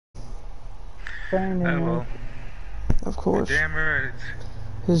I Brandon will. Of course. Damn right.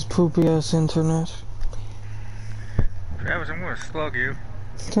 His poopy ass internet. Travis, I'm gonna slug you.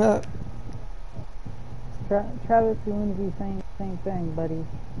 Tra Travis, you wouldn't be saying the same thing, buddy.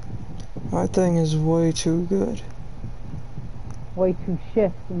 My thing is way too good. Way too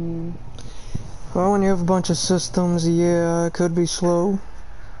shit, you mean. Well, when you have a bunch of systems, yeah, it could be slow.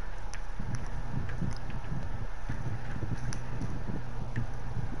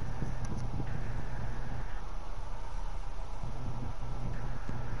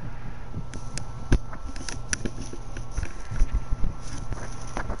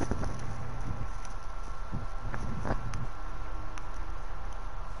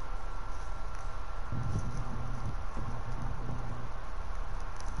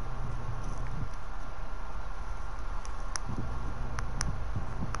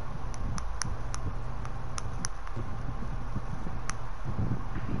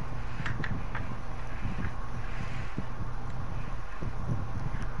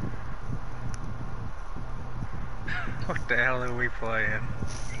 What the hell are we playing?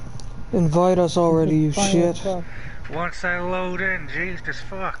 Invite us already, you Funny as shit. fuck. Once I load in, Jesus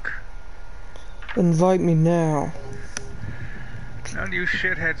fuck. Invite me now. None of you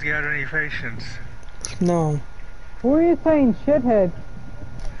shitheads got any patience. No. Who are you saying shithead?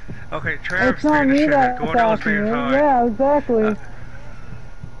 Okay, Travis It's not being a me shithead. that's Gordo's asking being you. fine. Yeah, exactly.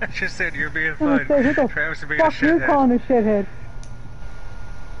 I just said you're being I'm gonna fine. say, who the Travis is being a fuck you shithead. calling a shithead?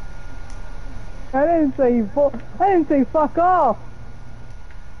 I didn't say fuck off.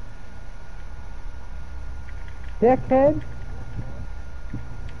 Dickhead.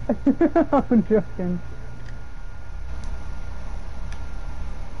 I'm joking.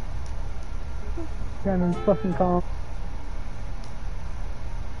 Trying to fucking call.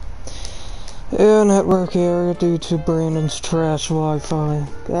 Yeah, network error due to Brandon's trash Wi-Fi.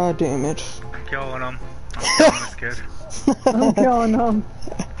 God damn it. I'm killing him. I'm killing this kid. I'm killing them.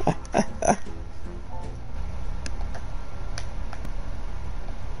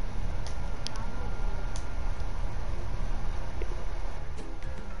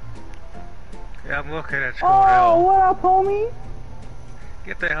 Yeah, I'm looking at school Oh, now. what up, homie?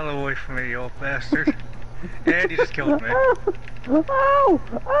 Get the hell away from me, you old bastard. And you just killed me. Oh!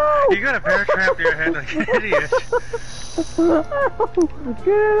 Oh! You got a bear trap to your head like an idiot. Oh, get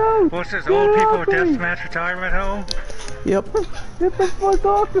it out! What's this, Get old it people off me. deathmatch retirement home? Yep. Get the fuck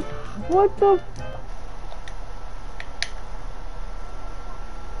off! What the?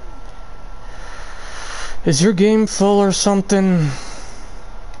 Is your game full or something?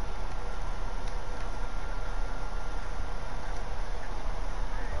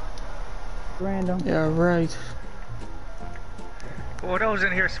 Random. Yeah, right. Gordo's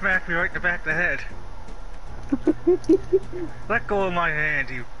in here smacked me right in the back of the head. Let go of my hand,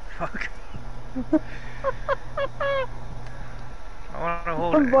 you fuck. I want to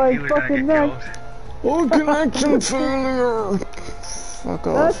hold it. Somebody He was gonna fucking get next. killed. Oh, connection failure! Fuck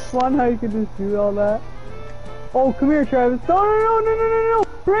That's off. fun how you can just do all that. Oh, come here, Travis. No.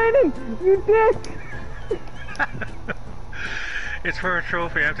 Brandon, you dick. It's for a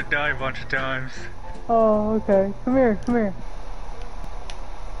trophy, I have to die a bunch of times. Oh, okay. Come here.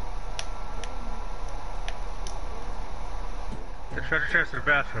 The treasure chest in the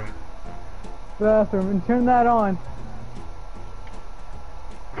bathroom. Bathroom, and turn that on.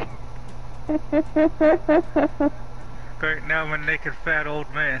 Great, now I'm a naked fat old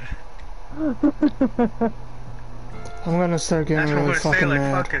man. I'm gonna start getting That's what I'm really gonna stay fucking like,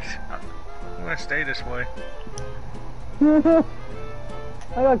 mad. fuck it. I'm gonna stay this way.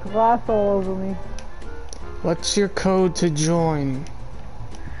 I got glass all over me. What's your code to join?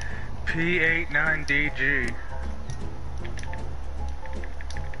 P89DG.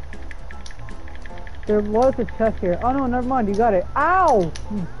 There was a chest here. Oh no, never mind. You got it. Ow!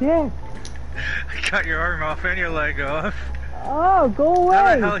 You dick! I cut your arm off and your leg off. Oh, go away!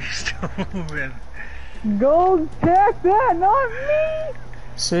 How the hell are you still moving? Go check that, not me!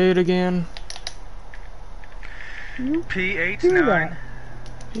 Say it again. You do P89. that.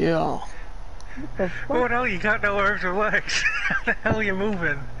 Yeah. What the fuck? Oh no, you got no arms or legs. How the hell are you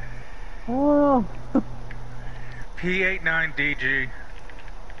moving? Oh, P89DG.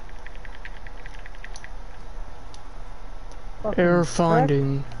 fucking Error prick.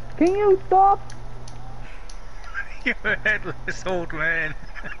 finding. Can you stop? You're a headless old man.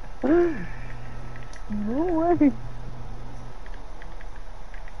 Go away.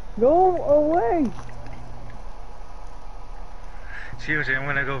 Go away. Excuse me, I'm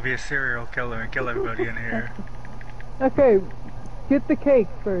gonna go be a serial killer and kill everybody in here. Okay, get the cake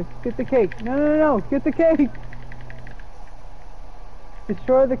first. Get the cake. No. Get the cake.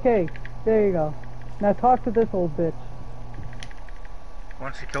 Destroy the cake. There you go. Now talk to this old bitch.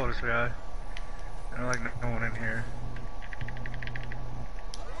 Once he killed this guy. I don't like no one in here.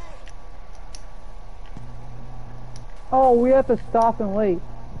 Oh, we have to stop and wait.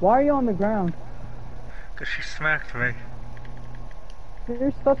 Why are you on the ground? Cause she smacked me.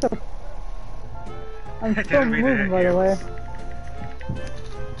 You're such a... I'm I still didn't mean to moving, hit by the you. way.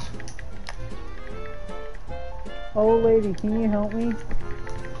 Oh, lady, can you help me?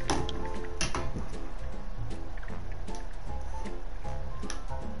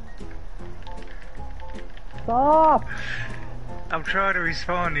 Stop! I'm trying to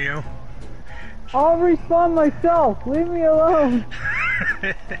respawn to you. I'll respawn myself. Leave me alone.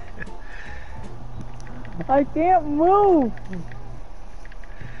 I can't move.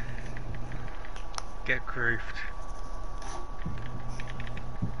 Get griefed.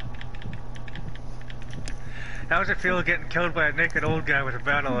 How does it feel getting killed by a naked old guy with a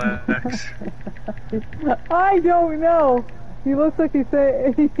battle axe? I don't know. He looks like he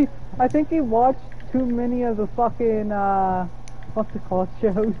said. I think he watched too many of the fucking what's it called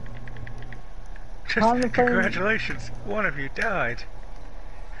shows. Time to Just play. congratulations, one of you died.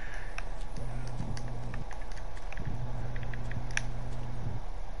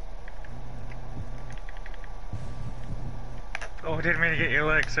 Oh, I didn't mean to get your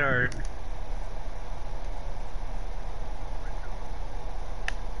leg, sorry.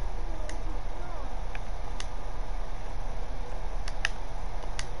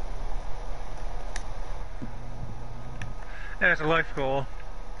 There's a life goal.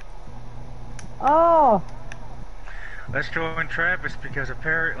 Oh, Let's join Travis because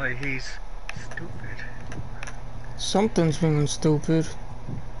apparently he's stupid. Something's being stupid.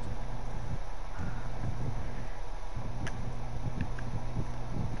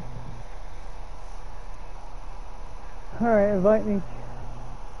 all right. Invite me.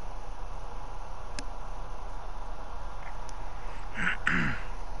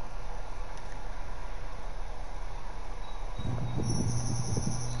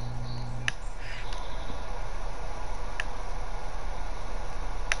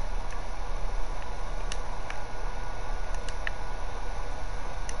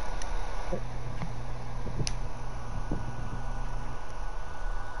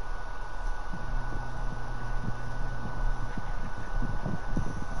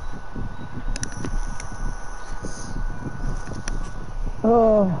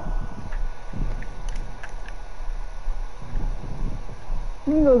 Oh.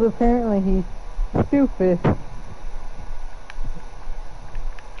 He goes, apparently he's stupid.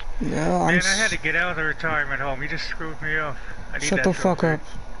 Yeah, Man, I had to get out of the retirement home. You just screwed me up. I need Shut that the fuck trophy. up.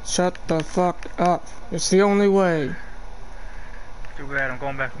 Shut the fuck up. It's the only way. Too bad. I'm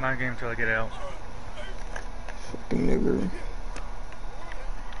going back to my game until I get out. Fucking nigger.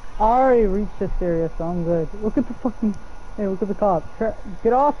 I already reached this area, so I'm good. Look at the fucking... Hey, look at the cop.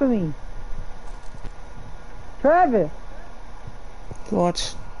 Get off of me! Travis!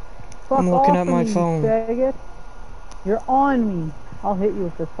 What? Fuck I'm looking off at of my me, phone. You faggot. You're on me. I'll hit you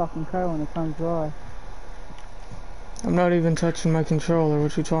with this fucking car when it comes by. I'm not even touching my controller.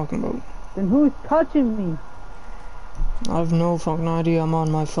 What you talking about? Then who's touching me? I have no fucking idea. I'm on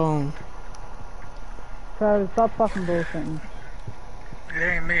my phone. Travis, stop fucking bullshitting. It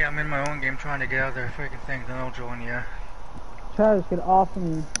ain't me. I'm in my own game trying to get out of there freaking thing. Then I'll join you. Travis, get off of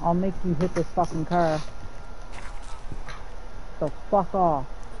me. I'll make you hit this fucking car. So fuck off.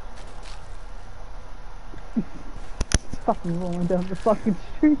 Fucking rolling down the fucking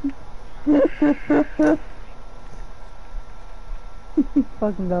street.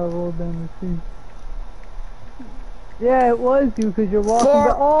 Fucking got rolled down the street. Yeah, it was you, because you're walking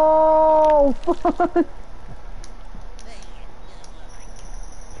down. Oh, fuck!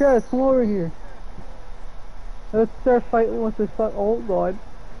 Travis, come over here. Let's start fighting with this fuck. Oh, God.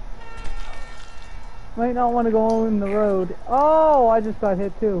 Might not want to go in the road. Oh, I just got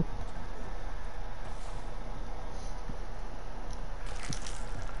hit, too.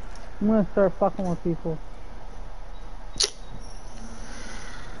 I'm gonna start fucking with people.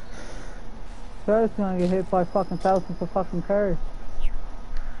 Travis gonna get hit by fucking thousands of fucking cars.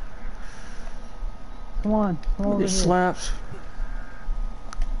 Come on, come over Get here. slapped.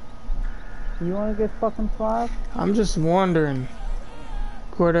 You wanna get fucking slapped? I'm just wondering.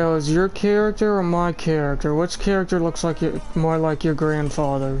 Cordell, is your character or my character? Which character looks like more like your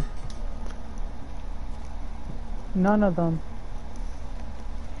grandfather? None of them.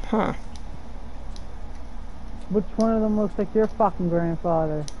 Huh. Which one of them looks like your fucking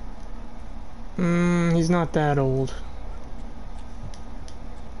grandfather? He's not that old.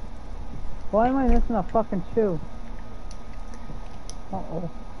 Why am I missing a fucking shoe? Uh-oh.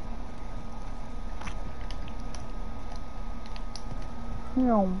 You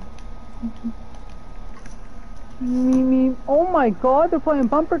know. Me. Oh my god, they're playing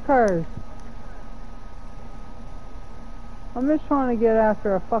bumper cars. I'm just trying to get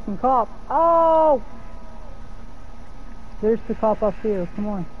after a fucking cop. Oh! There's the cop up here. Come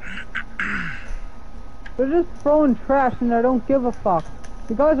on. They're just throwing trash and I don't give a fuck.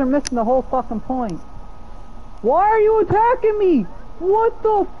 You guys are missing the whole fucking point. Why are you attacking me? What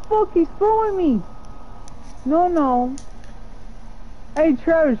the fuck? He's throwing me. No. Hey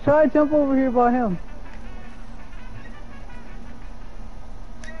Travis, try to jump over here by him.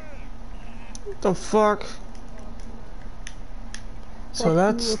 The fuck? So What are you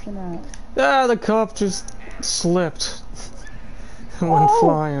that's... looking at? Ah, the cop just slipped. And went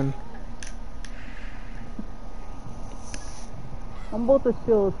flying. I'm about to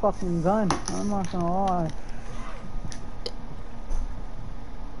steal his fucking gun. I'm not gonna lie.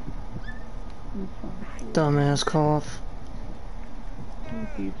 Dumbass cop.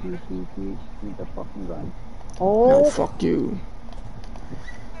 Need the fucking gun. Oh! No, fuck you.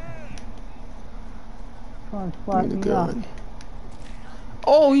 Trying to slap Give me the me up. gun.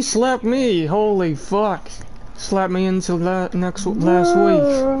 Oh, he slapped me! Holy fuck! Slapped me until last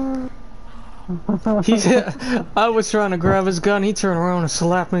week. I was trying to grab his gun, he turned around and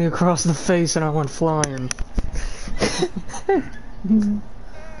slapped me across the face and I went flying.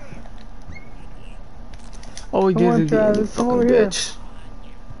 Oh, he did it again, you fucking bitch.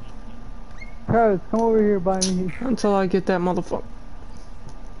 Travis, come over here by me. Until I get that motherfucker.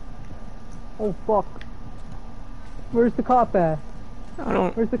 Oh fuck. Where's the cop at? I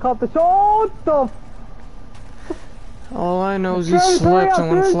don't... Where's the cop at? Oh, what the All I know is he Travis, hurry slipped up,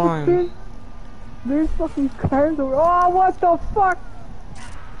 and went flying. There's fucking cars over. Oh, what the fuck?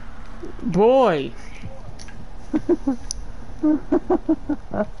 Boy!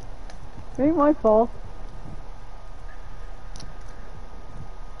 Ain't my fault.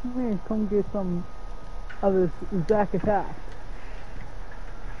 Come here, come get some of this Zack attack.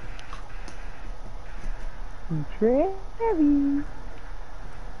 Trevi!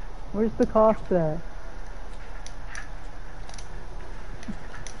 Where's the cost at?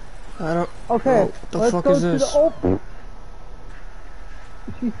 I don't... Okay, oh, the let's fuck go is to this? the... Oh!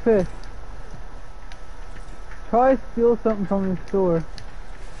 She's pissed. Try to steal something from the store.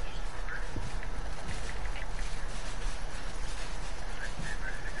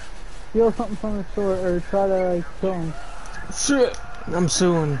 Steal something from the store or try to like kill him. Shit! I'm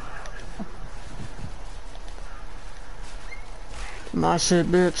suing. My shit,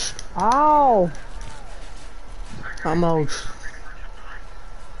 bitch. Ow! I'm out.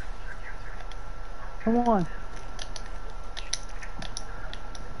 Come on.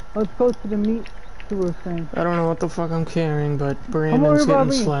 Let's go to the meat store thing. I don't know what the fuck I'm carrying, but Come Brandon's over by getting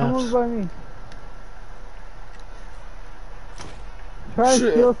me. Come slapped. over by me. Try Shit.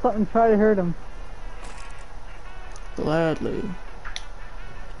 to steal something. Try to hurt him. Gladly.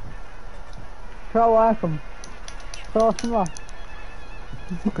 Try to whack him. Toss him up.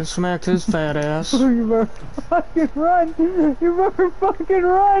 Fucking smacked his fat ass. You better fucking run! You better fucking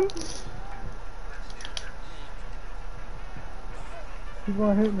run! He's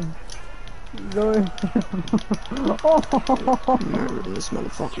gonna hit me. Go ahead. Oh! Murdering this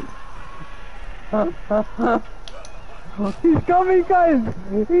motherfucker. He's coming, guys!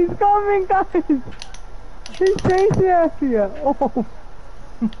 He's coming, guys! He's chasing after you! Oh!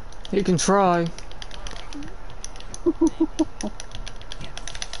 He can try.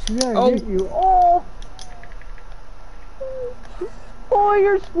 Yeah, Oh. hit you. Oh! Oh,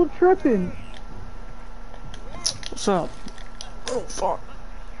 you're still tripping! What's up? Oh, fuck.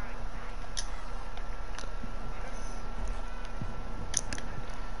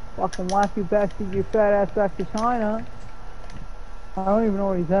 Fucking whack you back to your fat ass back to China. I don't even know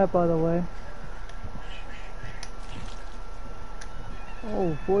where he's at, by the way.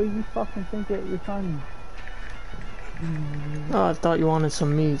 Oh, boy, you fucking think that you're trying to... Oh, I thought you wanted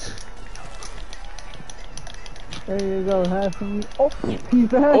some meat. There you go, have some meat. Oh, he's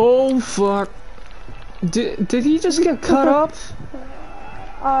back! Oh, fuck. Did he just get cut up?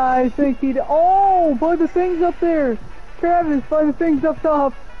 I think he'd... Oh, by the things up there! Travis, by the things up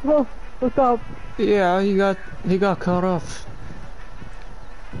top! Oh, look up. Yeah, he got cut off.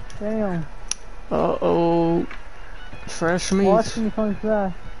 Damn. Uh-oh. Fresh meat. Watch when he comes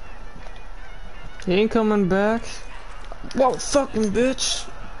back. He ain't coming back. Whoa, fucking bitch.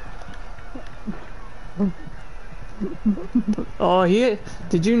 Oh,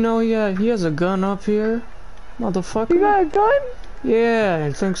 did you know he has a gun up here? Motherfucker. You got a gun? Yeah,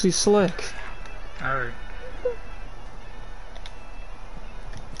 and thinks he's slick. Alright.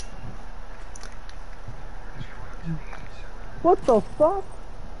 What the fuck?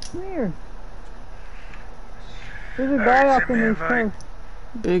 Come here. There's a guy Alright, up send in me an this invite. house.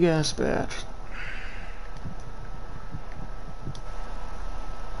 Big ass bat.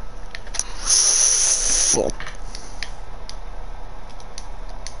 Fuck.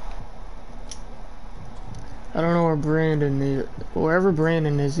 I don't know where Brandon is. Wherever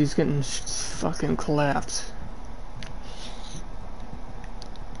Brandon is, he's getting fucking collapsed.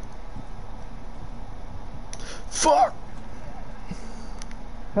 Fuck!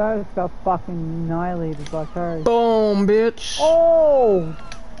 Travis got fucking annihilated by cars. Boom, bitch! Oh!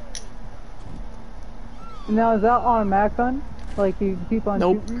 Now is that automatic gun? Like you keep on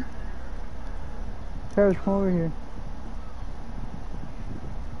Nope. shooting? Travis, come over here.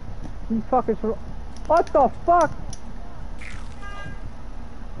 These fuckers are... What the fuck?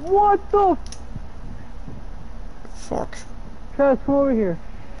 What the... Fuck. Travis, come over here.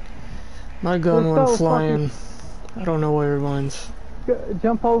 My gun Let's went go, flying. I don't know where it went.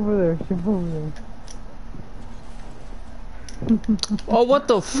 Jump over there. Jump over there. Oh, what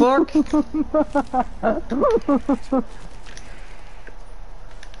the fuck?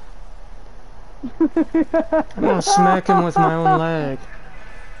 I'm gonna smack him with my own leg.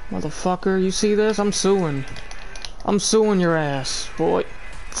 Motherfucker, you see this? I'm suing. I'm suing your ass, boy.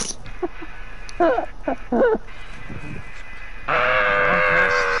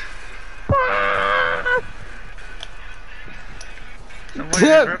 Somebody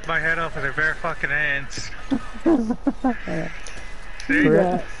just ripped my head off with their bare fucking hands. See?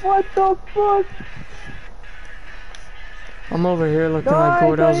 Yeah. What the fuck? I'm over here looking Guys,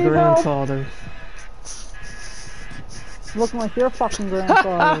 like Gordell's I need help. grandfather. Looking like your fucking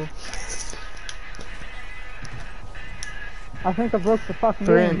grandfather. I think I broke the fucking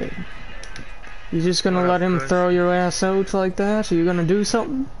game. Brandon, you just gonna What let up, him Chris? throw your ass out like that? Are you gonna do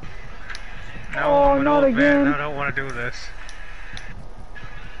something? No, Oh, I'm an not old man. again. I don't want to do this.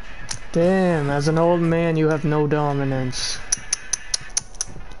 Damn, as an old man, you have no dominance.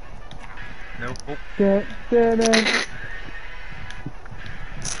 Nope. Did.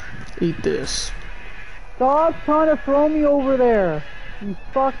 Eat this. Stop trying to throw me over there. You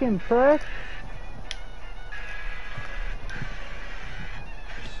fucking prick.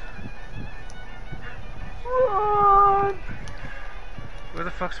 Where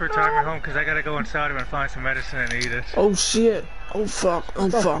the fuck's retirement home? Because I gotta go inside and find some medicine and eat it. Oh shit. Oh fuck. Oh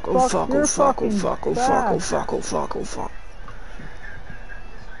The fuck. Oh fuck? fuck. Oh You're fuck. Oh fucking fuck. Oh fuck. Oh bad. fuck. Oh fuck. Oh fuck.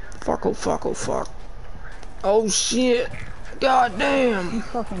 Fuck. Oh fuck. Oh fuck. Oh shit. God damn. You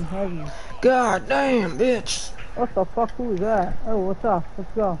fucking heavy. God damn, bitch. What the fuck? Who is that? Oh, what's up? Let's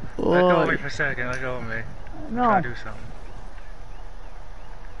go. Let go of me Boy. for a second. Let go of me. I'm No. trying to do something.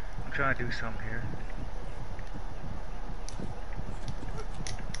 I'm trying to do something here.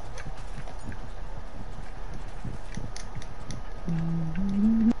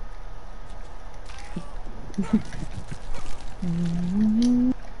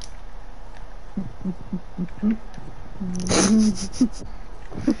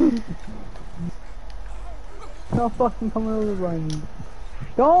 Stop fucking coming over by me.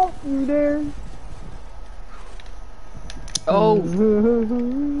 Don't you dare. Oh,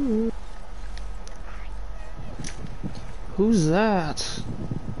 who's that?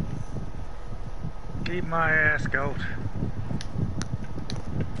 Keep my ass, goat.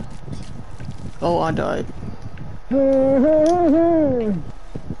 Oh, I died.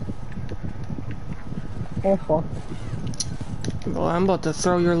 Oh fuck. Well, I'm about to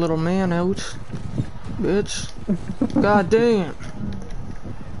throw your little man out, bitch. God damn.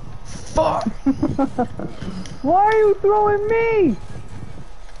 Fuck. Why are you throwing me?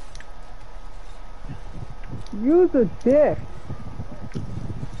 Use a dick.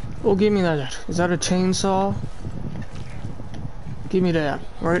 Oh, give me that. Is that a chainsaw? Give me that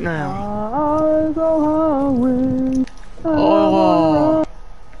right now. Oh.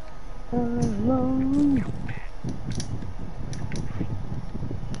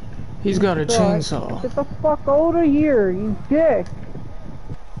 He's got a chainsaw. Get the fuck out of here, you dick.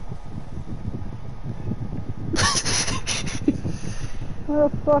 What a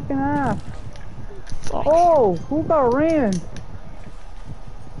fucking ass. Fuck. Oh, who got ran?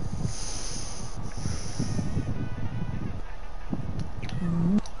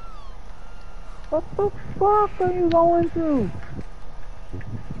 What the fuck are you going through?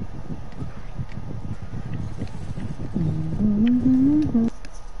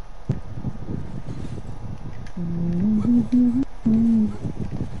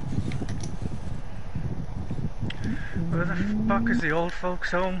 Where the fuck is the old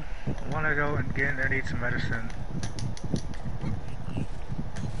folks home? I wanna go and get in there and eat some medicine.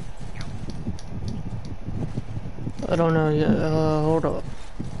 I don't know yet. Hold up.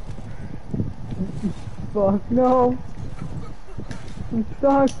 Fuck, no. I'm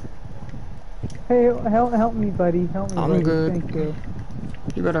stuck. Hey, help me, buddy. Help me, I'm buddy. good. Thank you.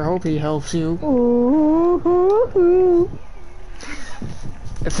 You better hope he helps you. Ooh, ooh, ooh.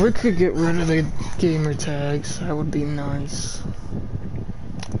 If we could get rid of the gamer tags, that would be nice.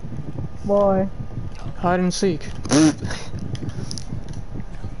 Why? Hide and seek.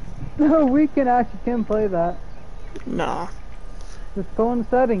 No, we can play that. Nah. Just go in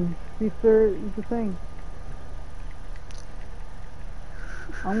settings. See if there is a thing.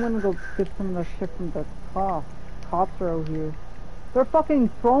 I'm gonna go get some of that shit from the cops. Cops are out here. They're fucking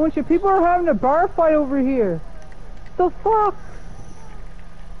throwing shit. People are having a bar fight over here. The fuck?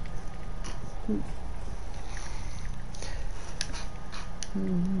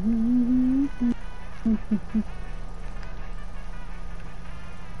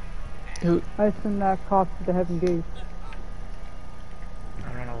 Who? I send that cop to the heaven gate.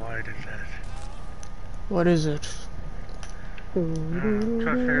 I don't know why I did that. What is it? Try to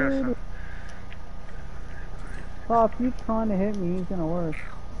figure out something. Cop, you trying to hit me, he's gonna work.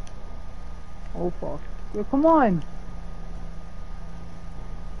 Oh fuck. Yo, come on!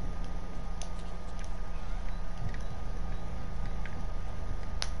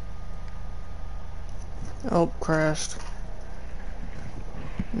 Oh, crashed.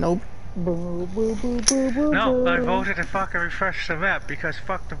 Nope. Boo, boo, boo, boo, boo, No, boo. I voted to fucking refresh the map because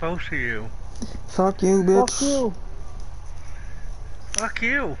fuck the both of you. Fuck you, bitch. Fuck you. Fuck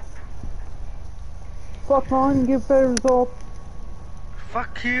you. Fuck on and give better results.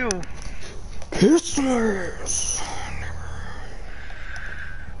 Fuck you. Kiss my ass.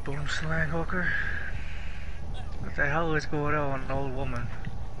 Boom slang hooker. What the hell is going on, an old woman?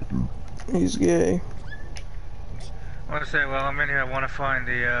 He's gay. I want to say, well, I'm in here, I want to find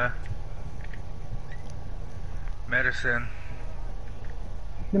the, medicine.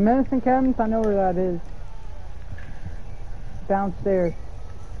 The medicine cabinets, I know where that is. Downstairs.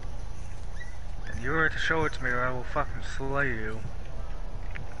 And you were to show it to me or I will fucking slay you.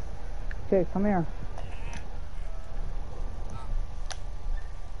 Okay, come here.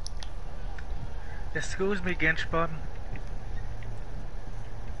 Excuse me, Ginch button.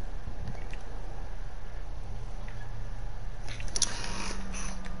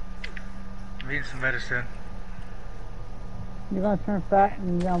 I'm eating some medicine. You're gonna turn fat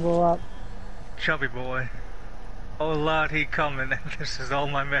and you're gonna blow up. Chubby boy. Oh Lord, he coming, and this is all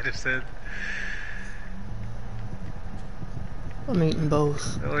my medicine. I'm eating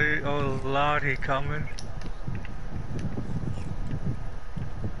both. Oh Lord, he coming.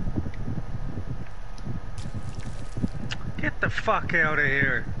 Get the fuck out of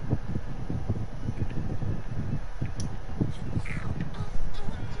here.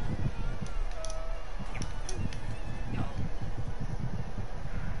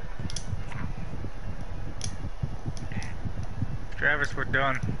 Travis, we're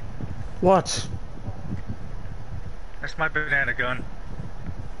done. What? That's my banana gun.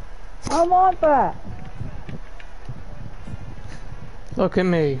 I want that! Look at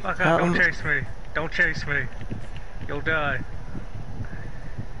me. Fuck up, don't chase me. Don't chase me. You'll die.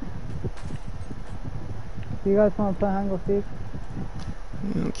 Do you guys wanna play hide and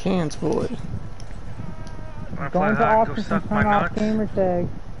seek? Can't, boy. Wanna Go play into hide and go options suck and my turn off nuts? gamer tag.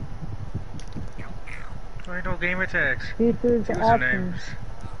 There ain't no gamer tags. See if there's options. Usernames.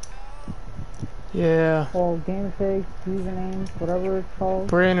 Yeah. Well, gamer tags, usernames, whatever it's called.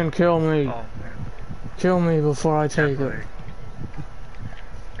 Brandon, kill me. Oh man. Kill me before I take Definitely.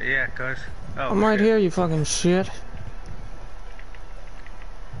 it. Yeah, cuz. Oh, I'm right shit. here, you fucking shit.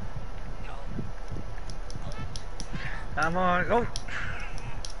 I'm on. Oh!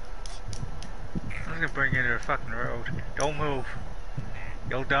 I'm gonna bring you to the fucking road. Don't move.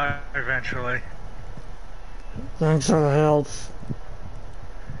 You'll die eventually. Thanks for the help.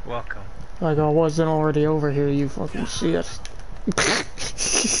 Welcome. Like I wasn't already over here, you fucking shit.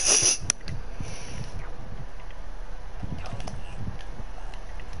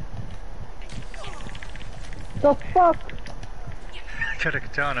 The fuck? I got a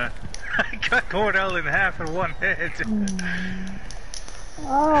katana. I got Cordell in half in one hit.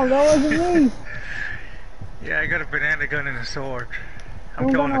 Oh, that wasn't me! Yeah, I got a banana gun and a sword. I'm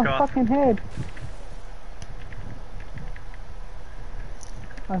Who's killing on the our cop. fucking head?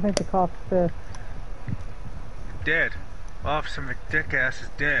 I think the cop's pissed. Dead. Officer McDickass is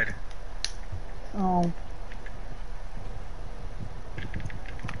dead. Oh.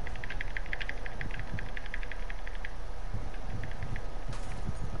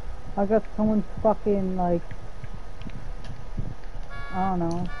 I got someone fucking like, I don't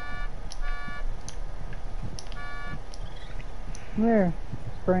know. Come here,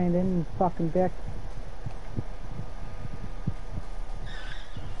 Brandon, you fucking dick.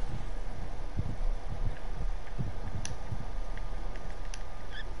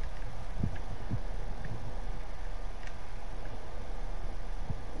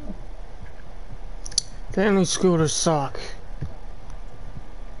 Damn, these scooters suck.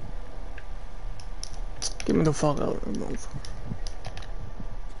 Get me the fuck out of the move.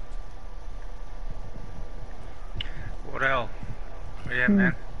 What else? Yeah,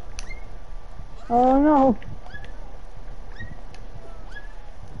 man. Oh no!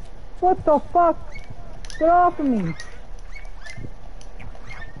 What the fuck? Get off of me!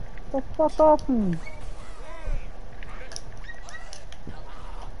 Get the fuck off of me!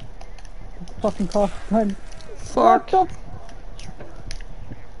 Get the fucking cough gun. What Fuck. the?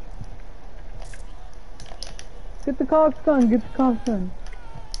 Get the cough gun. Get the cough gun.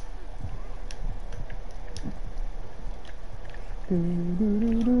 Do do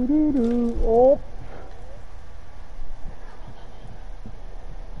do do do do. Oh.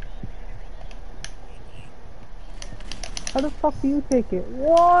 How the fuck do you take it?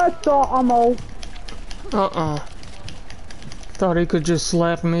 What the ammo? Thought he could just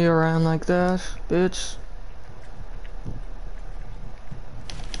slap me around like that, bitch.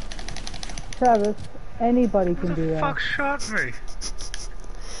 Travis, anybody Who can do the that. fuck shot me?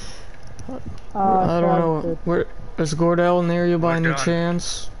 I don't Travis know. did. Where is Gordell near you by We're any done.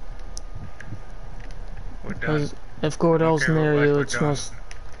 chance? We're done. Because if Gordell's Okay, near well, you, we're it's done.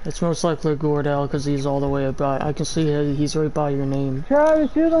 most likely Gordell because he's all the way by. I can see he's right by your name.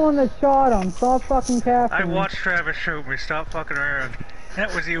 Travis, you're the one that shot him. Stop fucking capping. I watched Travis shoot me. Stop fucking around.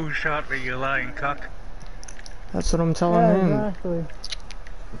 That was you who shot me, you lying cuck. That's what I'm telling Yeah, him. exactly.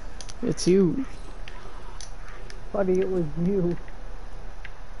 It's you. Buddy, it was you.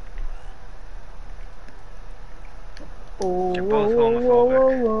 Oh, You're whoa, both whoa,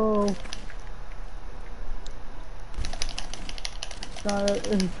 homophobic. whoa, whoa.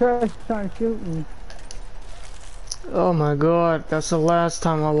 Travis trying to shoot me. Oh my god, that's the last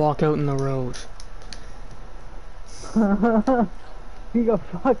time I walk out in the road. You got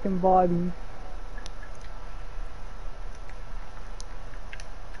fucking bodied.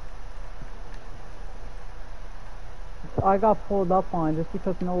 I got pulled up on just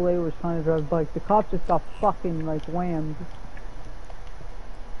because an old lady was trying to drive a bike. The cop just got fucking like whammed.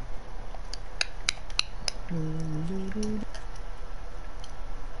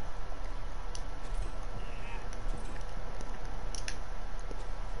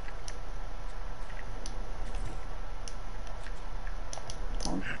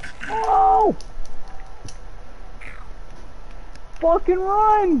 Oh! Fucking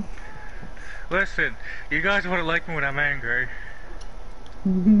run! Listen, you guys wouldn't like me when I'm angry.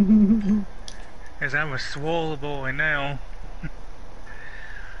 Cause I'm a swole boy now.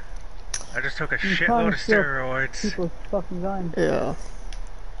 I just took a You're shitload trying of to steal steroids. people's fucking guns. Yeah.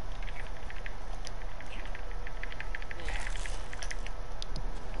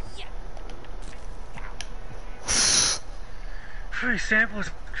 Free samples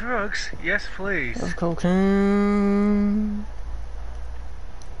of drugs? Yes, please. Of cocaine.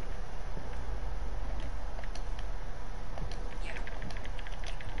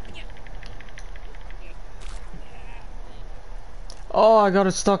 Oh, I got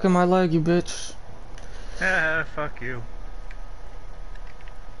it stuck in my leg, you bitch. Ah, fuck you.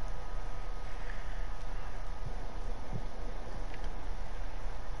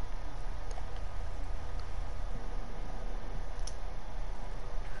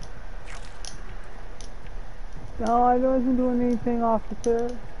 No, I wasn't doing anything,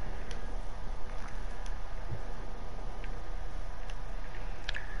 officer.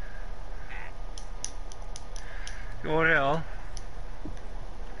 What hell?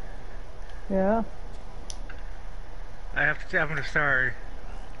 Yeah? I'm sorry.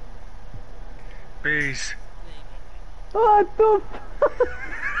 Bees. What the f-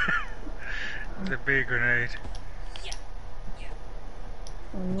 It's a bee grenade.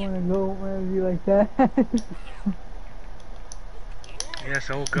 Oh, you wanna go wherever you like that? Yes,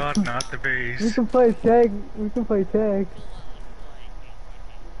 oh god, not the We bees. can play tag. We can play tag.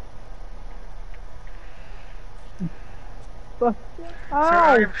 Fuck. Sir,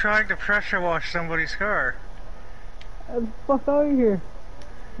 Ow! I'm trying to pressure wash somebody's car. Get the fuck out of here.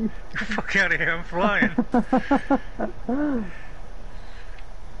 Fuck out of here, I'm flying.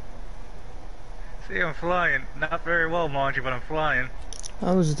 See, I'm flying. Not very well, mind you, but I'm flying.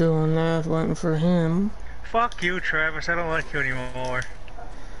 I was doing that, waiting for him. Fuck you, Travis, I don't like you anymore.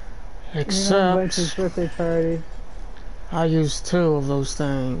 You're not invited to his Except, birthday party. I used 2 of those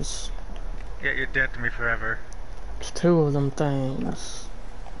things. Yeah, you're dead to me forever. It's two of them things.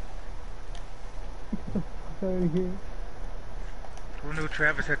 Over here. Who knew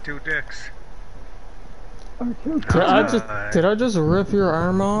Travis had two dicks? Or two Did I just rip your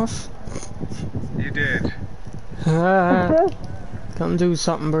arm off? You did. Come do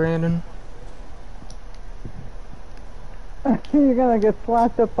something, Brandon. You're gonna get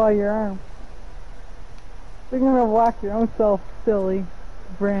slapped up by your arm. You're gonna whack your own self, silly,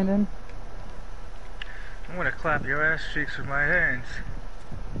 Brandon. I'm gonna clap your ass cheeks with my hands.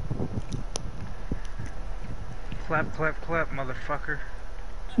 Clap, clap, clap, motherfucker.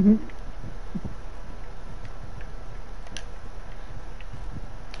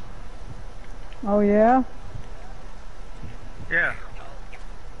 Oh yeah? Yeah,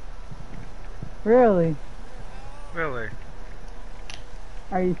 Really? really.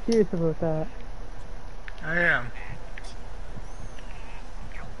 Are you serious about that? I am.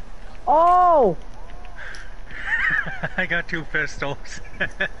 Oh! I got two pistols.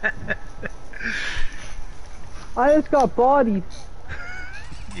 I just got bodied.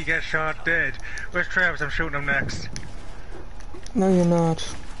 You got shot dead. Where's Travis? I'm shooting him next. No, you're not.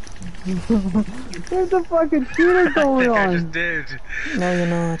 There's a fucking shooter I going think I on. just did. No, you're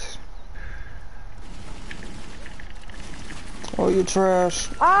not. Oh, you trash.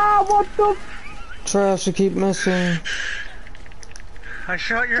 Ah, what the? Trash, you keep missing. I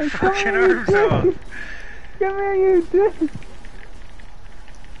shot your Come fucking here, you arms off. dick. Come here, you dick.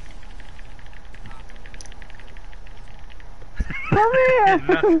 Come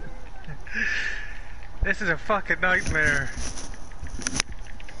here. This is a fucking nightmare.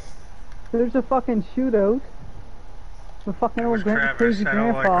 There's a fucking shootout. The fucking Where's old Travis? crazy I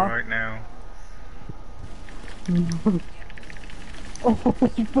don't like him grandpa. right now. Oh fuck!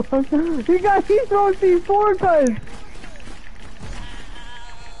 He's throwing C4 guys.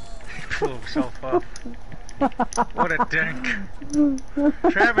 He blew himself up. What a dink.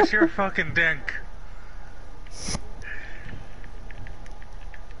 Travis, you're a fucking dink.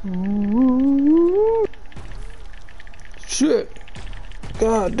 Shit.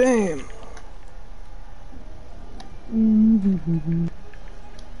 God damn. Can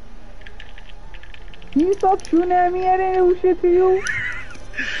you stop shooting at me? I didn't do shit to you.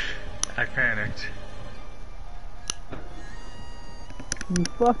 I panicked. You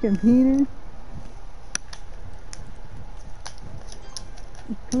fucking penis.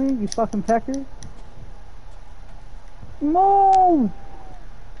 Come here, you fucking pecker. No!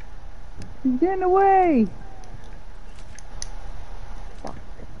 He's getting away! Fuck.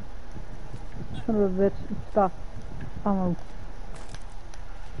 Son of a bitch, stop. I'm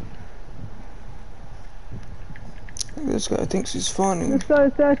This guy thinks he's funny. This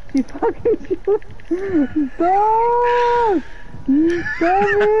guy's actually fucking shooting. Stop! Stop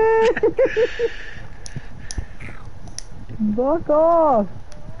it! Fuck off!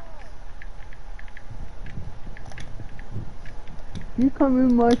 You come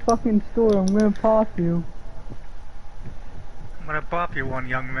in my fucking store, I'm gonna pop you. I'm gonna bop you one,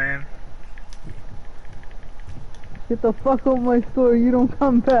 young man. Get the fuck out of my store, you don't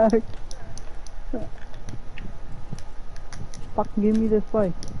come back. Fucking give me this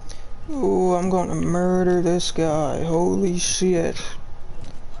bike. Ooh, I'm gonna murder this guy. Holy shit.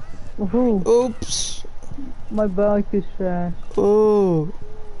 Woohoo! Oops. My bike is trash. Oh.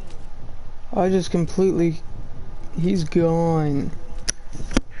 I just completely... He's gone.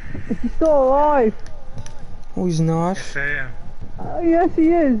 He's still alive! Oh, he's not. Yes, I am. Yes he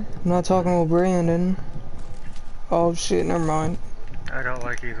is! I'm not talking about Brandon. Oh shit, never mind. I don't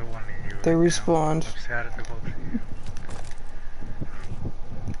like either one of you. They right respawned. now. I'm sad at the both of you.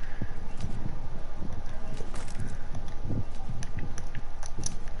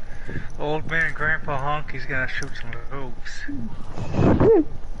 Old man Grandpa Honky's gonna shoot some hoops.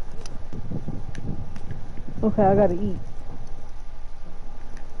 Okay, I gotta eat.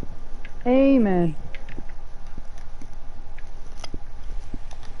 Amen.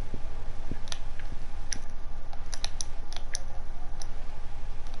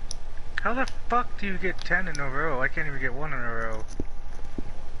 How the fuck do you get 10 in a row? I can't even get one in a row.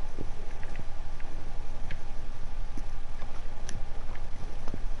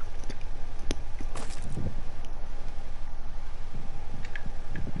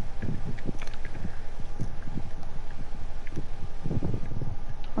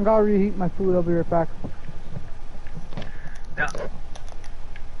 I gotta reheat my food, I'll be right back. Yeah.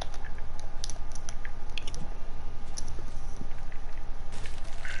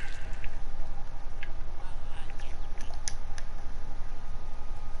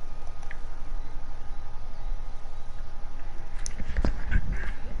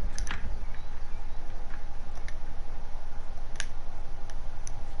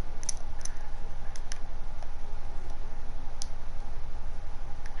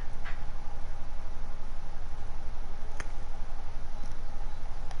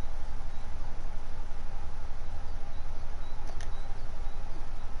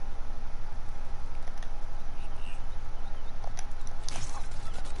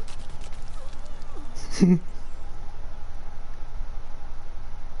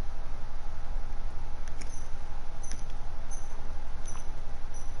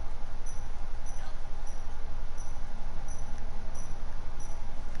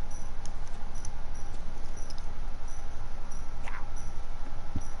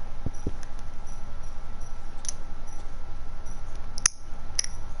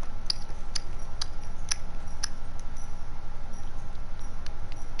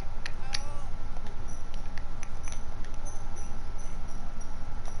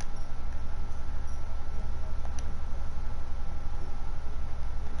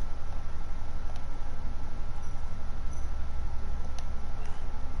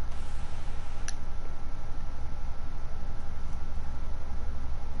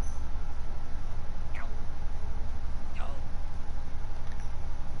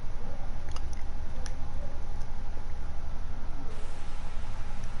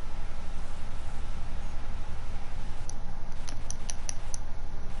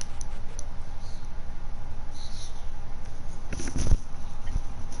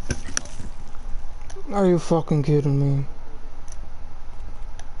 Are you fucking kidding me?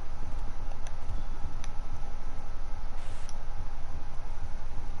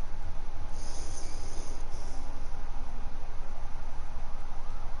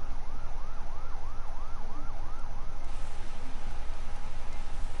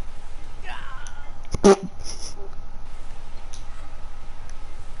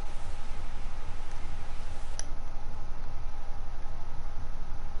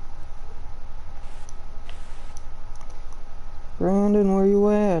 Brandon, where you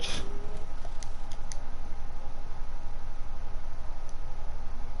at?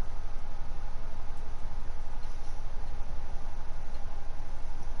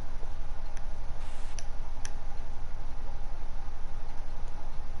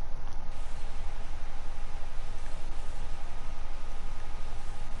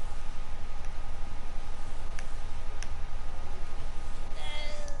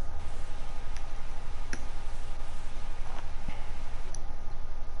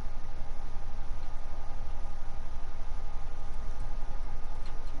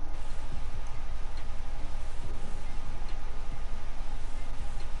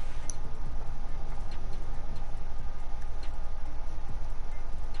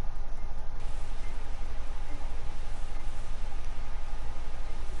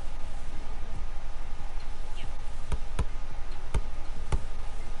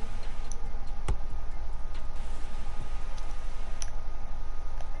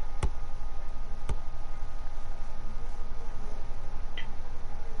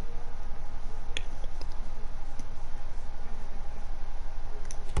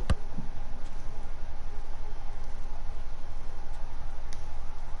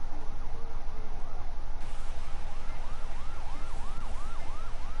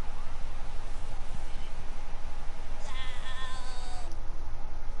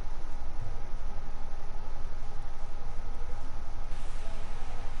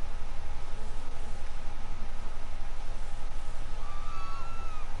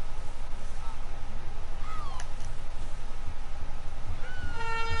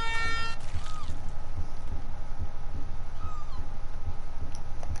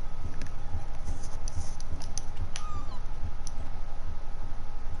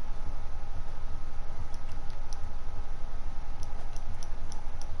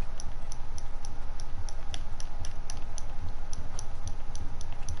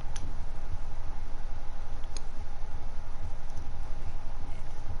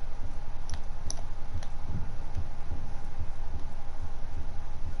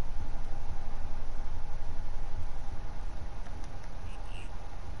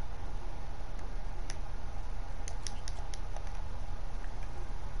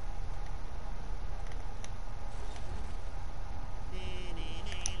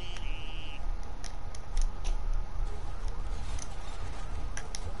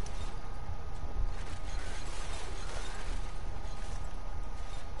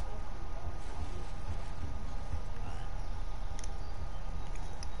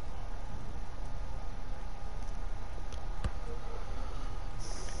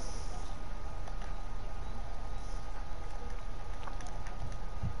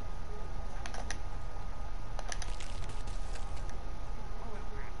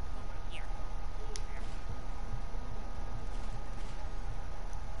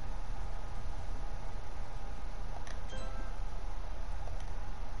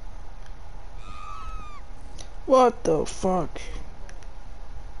 What the fuck?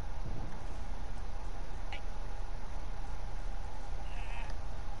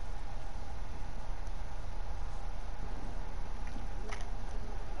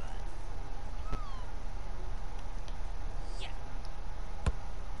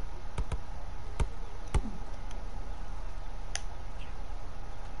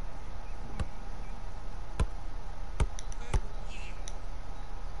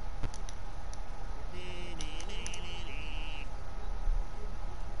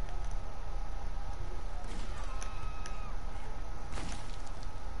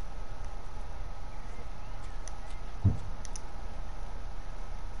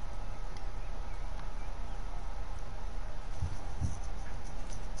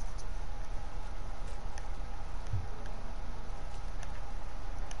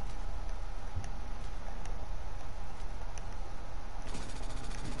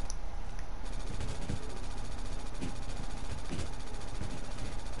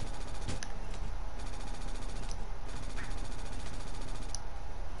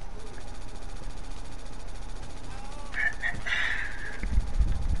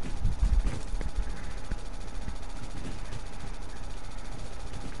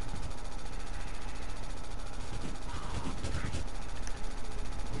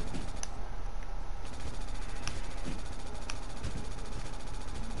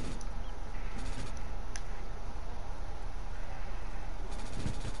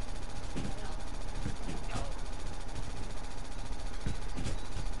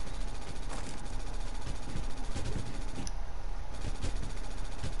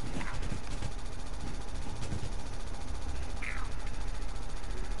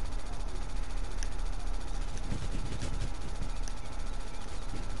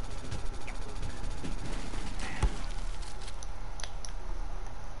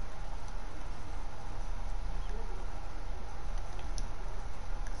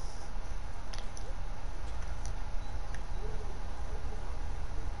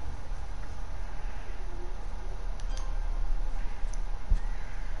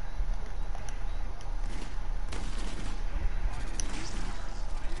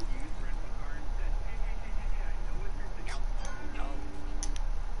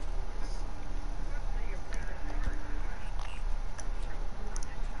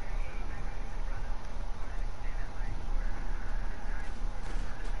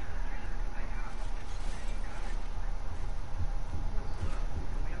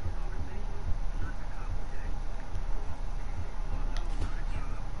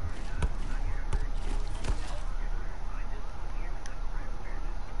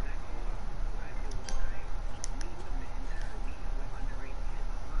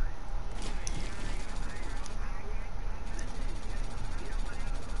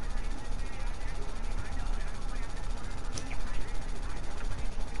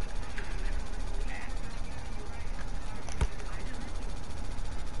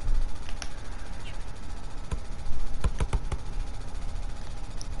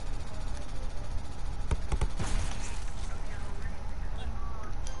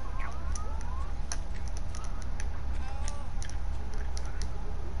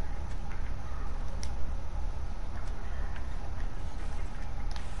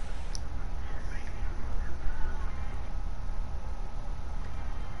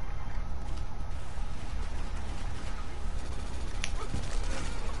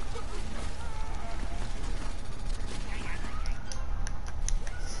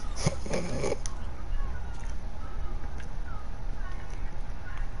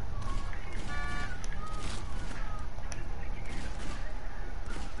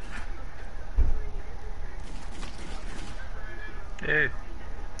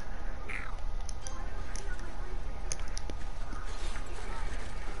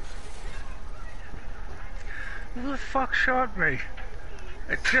 Who the fuck shot me?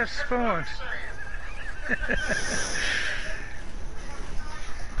 It just spawned.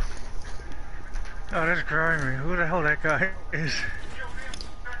 Oh, that's grimy. Who the hell that guy is?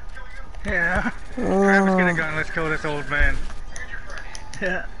 Yeah. Travis, get a gun. Let's kill this old man.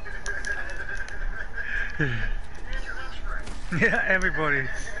 Yeah. Yeah, everybody.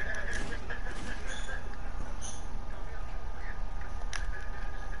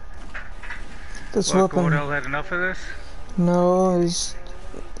 This What, weapon. Gordell had enough of this? No, he's.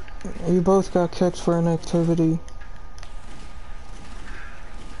 You both got kicked for inactivity.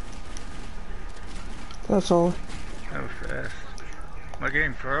 That's all. That was fast. My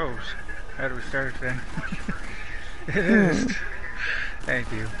game froze. How do we start then? It is.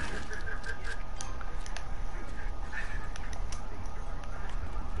 Thank you.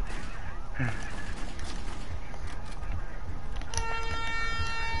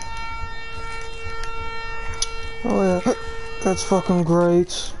 Oh yeah, that's fucking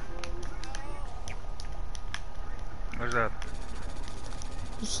great. What's up?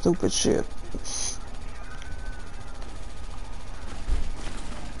 Stupid shit.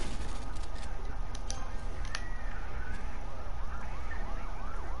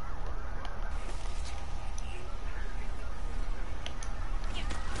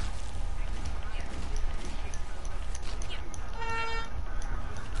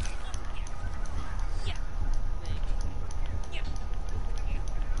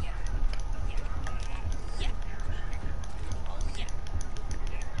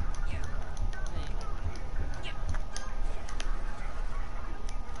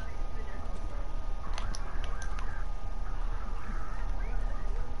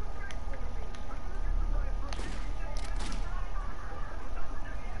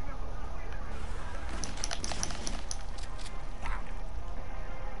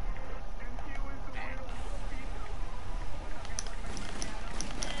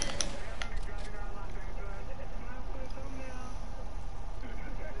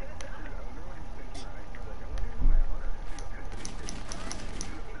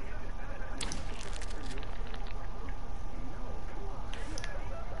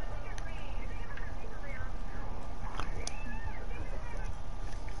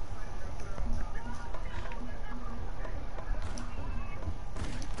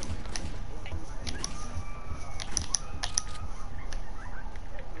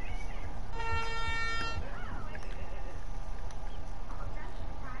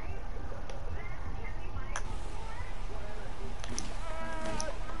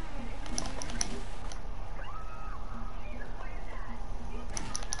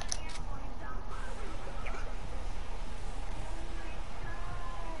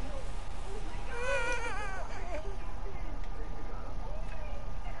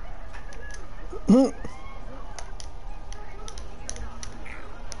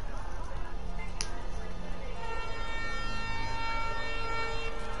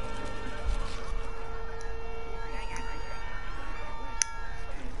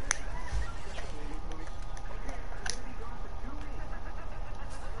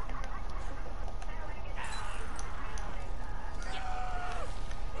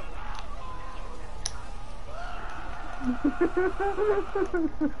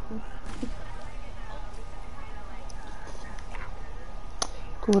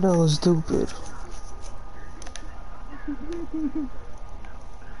 Cordell is stupid.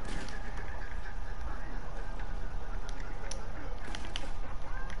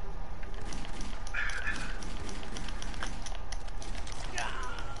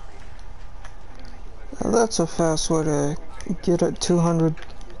 Now that's a fast way to get at 200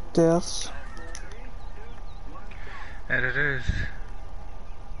 deaths. And it is.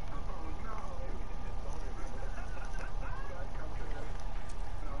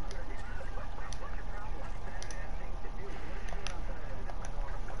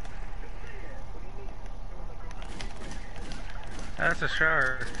 That's a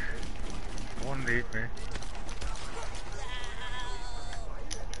shark. Wouldn't eat me.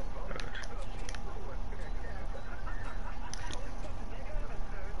 Good.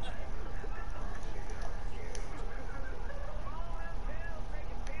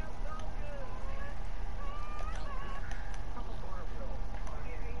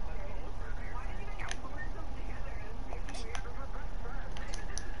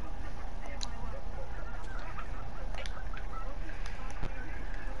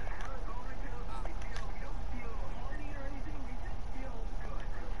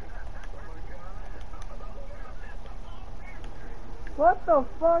 What the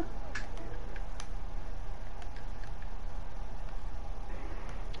fuck?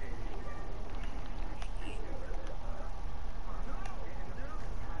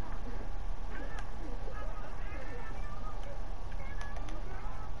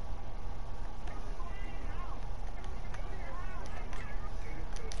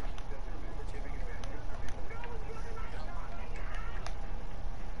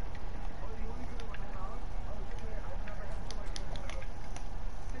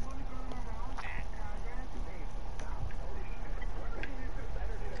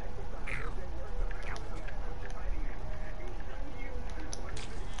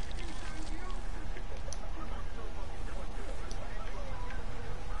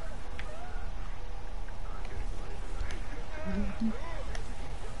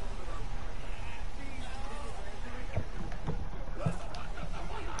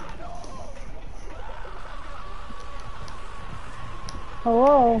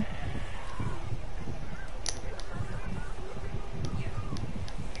 Hello?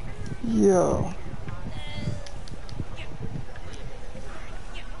 Yo.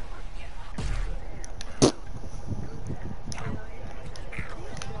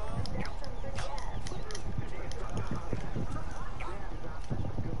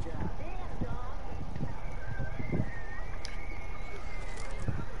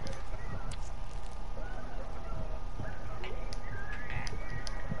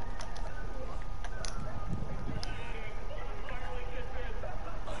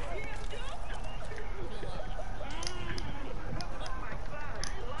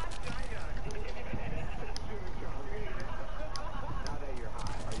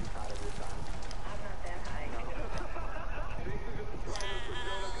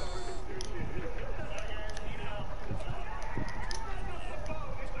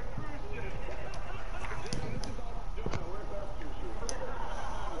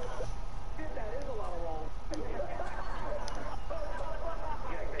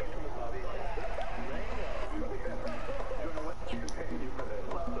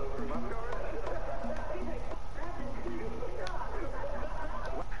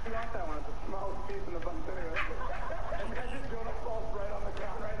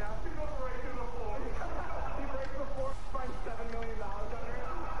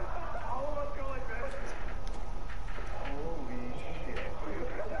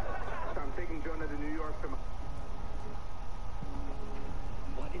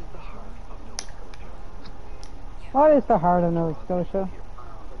 What is the heart of Nova Scotia?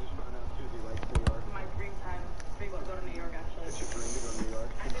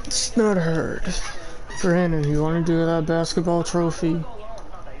 It's not hard. Brandon, you want to do that basketball trophy?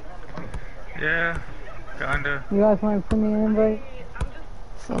 Yeah, kinda. You guys want to send me an invite?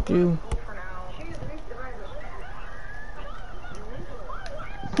 Fuck you.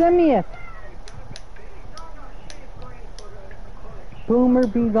 Send me it! Boomer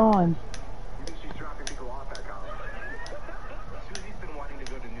be gone.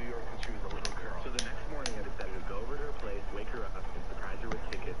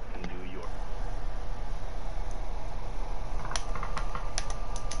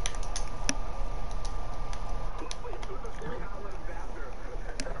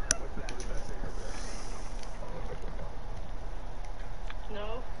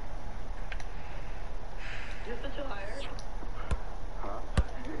 No. You're such a liar. Huh?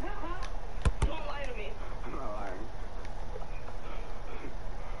 Don't lie to me. I'm not lying.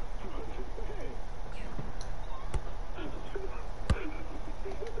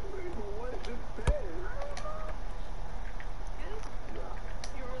 What did you say?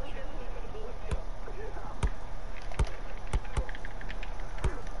 You're really good at what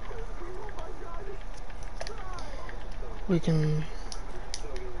We can...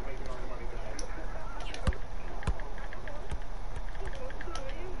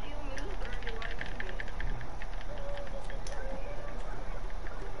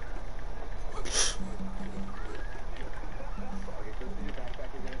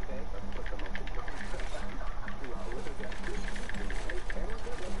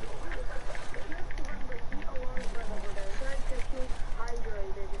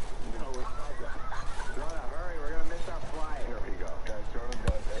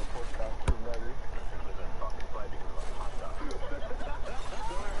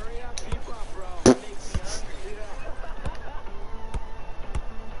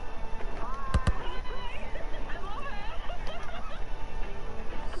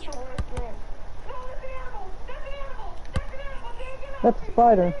 That's a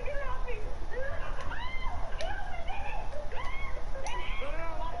spider.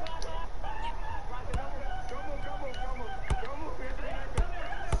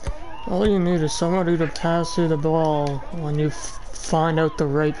 All you need is somebody to pass you the ball when you find out the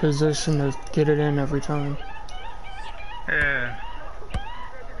right position to get it in every time. Yeah.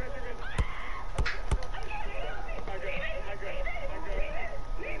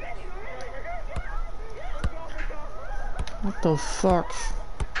 What the fuck?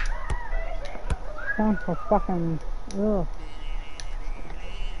 Sounds so fucking... Ugh.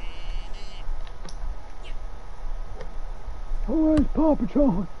 Where's Papa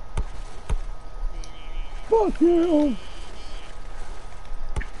John? Fuck you!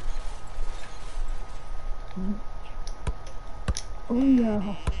 Oh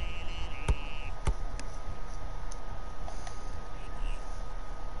yeah.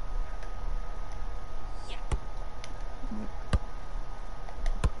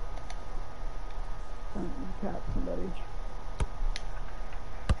 Tap somebody.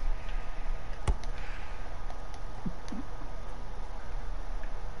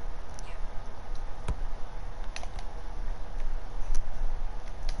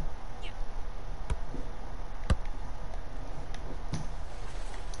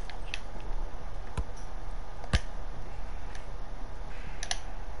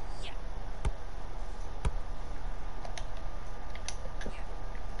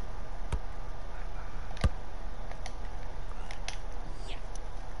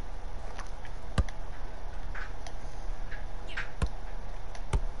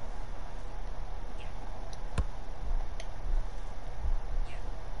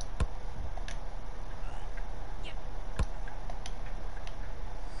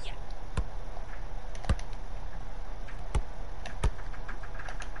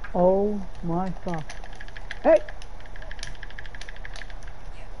 Oh my fuck. Hey!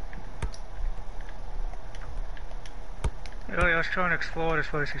 Really, I was trying to explore this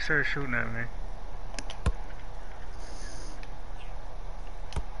place, he started shooting at me.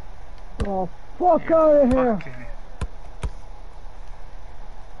 Oh, fuck You out of here! fucking...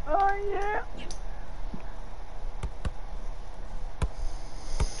 Oh yeah!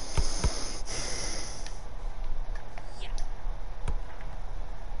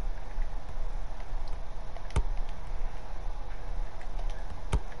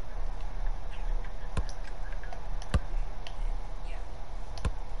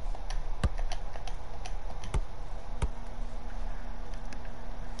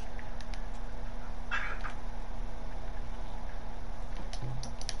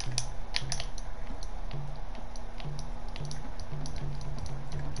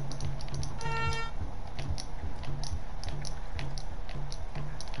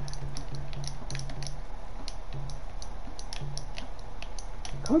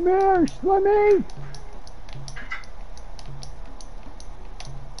 Come here, Slimmy!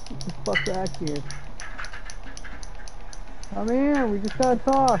 Get the fuck back here. Come here, we just gotta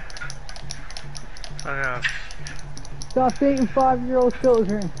talk. Fuck off. Stop dating 5-year-old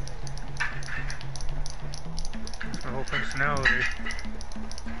children. That's my whole personality.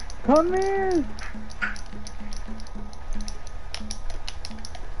 Come here!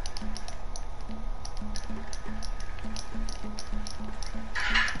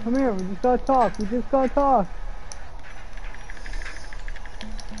 Come here, we just gotta talk, we just gotta talk.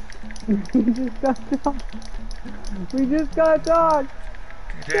 We just gotta talk. We just gotta talk.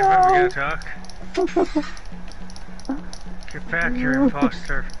 You can't let me talk. Get back, you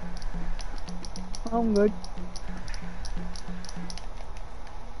imposter. I'm good.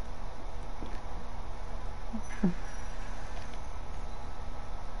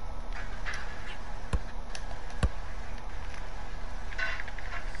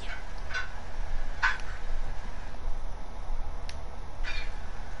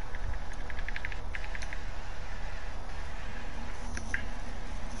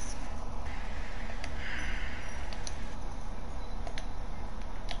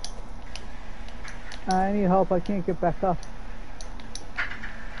 I need help, I can't get back up.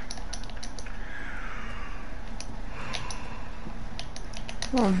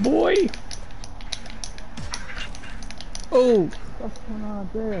 Oh boy! Oh! What's going on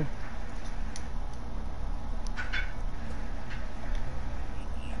up there?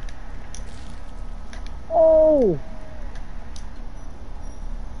 Oh!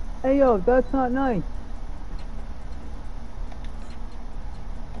 Hey yo, that's not nice.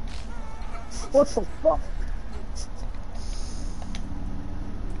 What the fuck?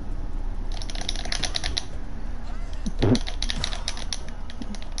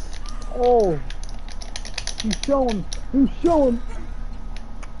 Oh! You show him! You show him!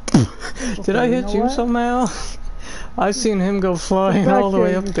 Did I Okay, hit know you what? somehow? I seen him go flying Back all the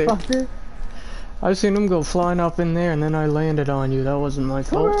way up you there. fucker. I seen him go flying up in there and then I landed on you. That wasn't my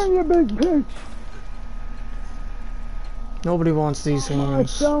Come here, fault. you big bitch! Nobody wants these I'm not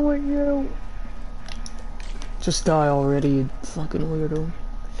hands. done with you! Just die already, you fucking weirdo.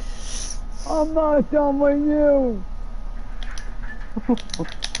 I'm not done with you!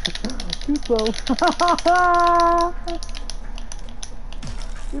 Too slow.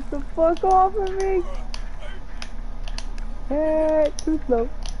 Get the fuck off of me! Hey, too slow.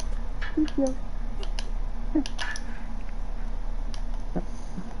 Too slow.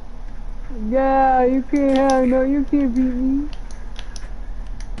 Yeah, you can't have no, you can't beat me.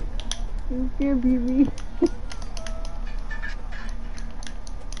 You can't beat me.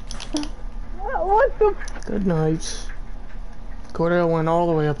 What the f— Good night. Cordell went all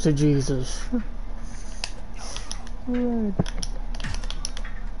the way up to Jesus. Alright.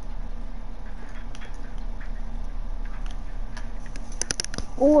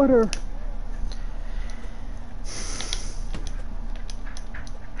 Order.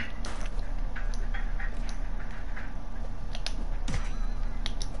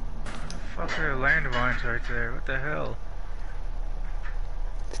 Fuck, there are landmines right there. What the hell?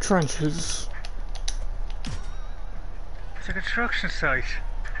 Trenches. It's a construction site.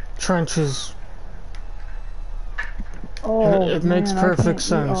 Trenches. Oh, It man, makes I perfect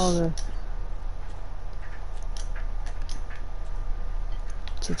can't eat all sense. this.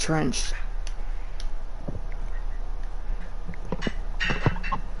 It's a trench.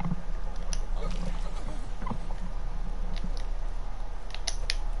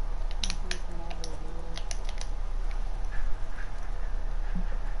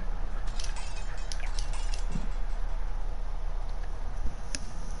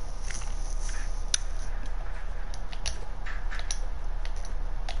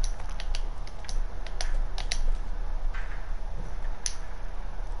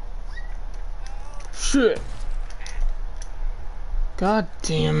 shit. God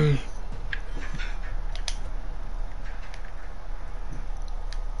damn.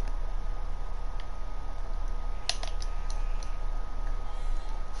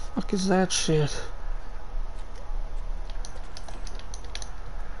 Fuck is that shit?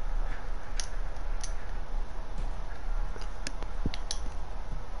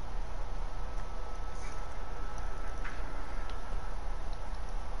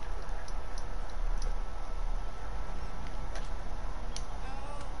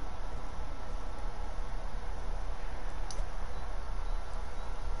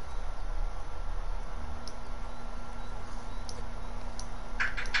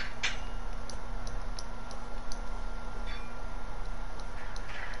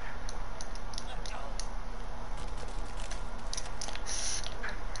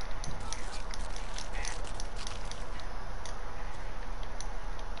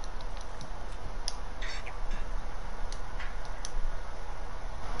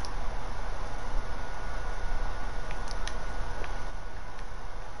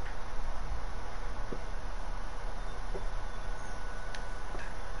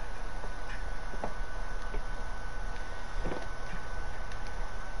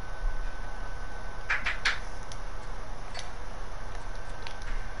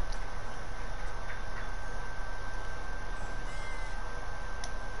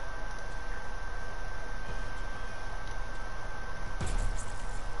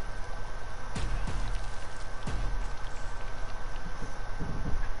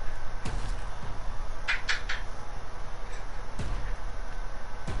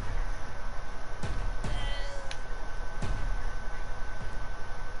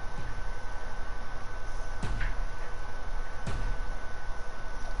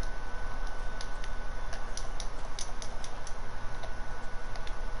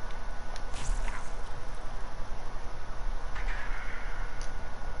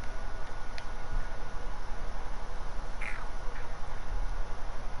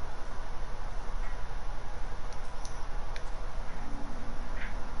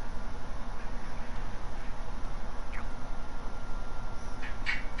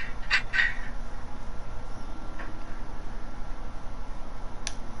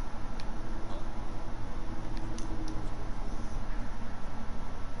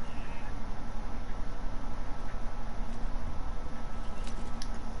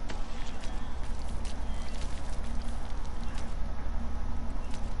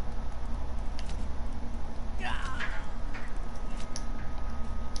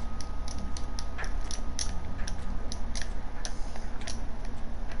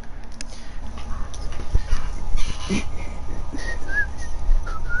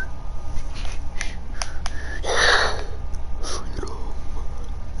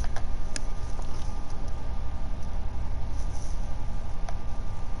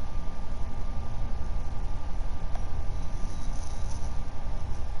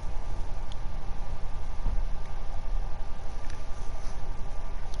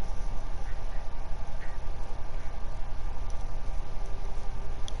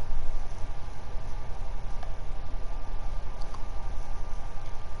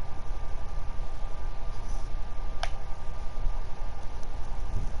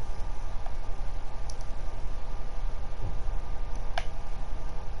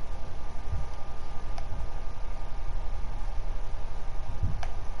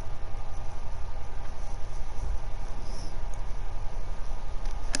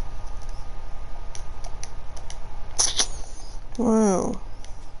 Wow.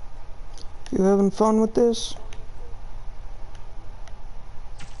 You having fun with this?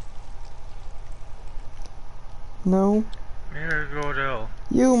 No? Here's Gordell.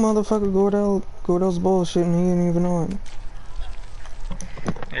 You motherfucker, Gordell's bullshitting, he ain't even on.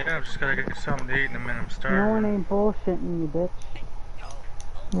 Yeah, I'm just gonna get something to eat in a minute. I'm No one starving. ain't bullshitting you, bitch.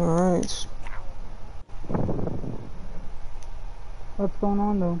 Alright. What's going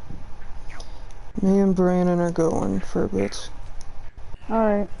on, though? Me and Brandon are going for a bit.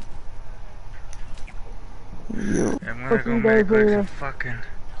 Alright. Yo. I'm I'll gonna see go you make guys like some later. fucking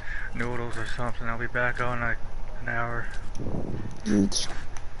noodles or something. I'll be back on like an hour. Yeet.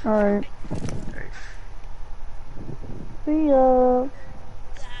 Alright. Hey, See ya.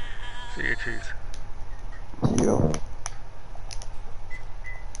 see you, cheese. Yo.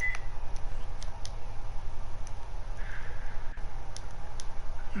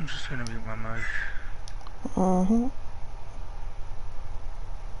 I'm just gonna mute my mic. Uh-huh.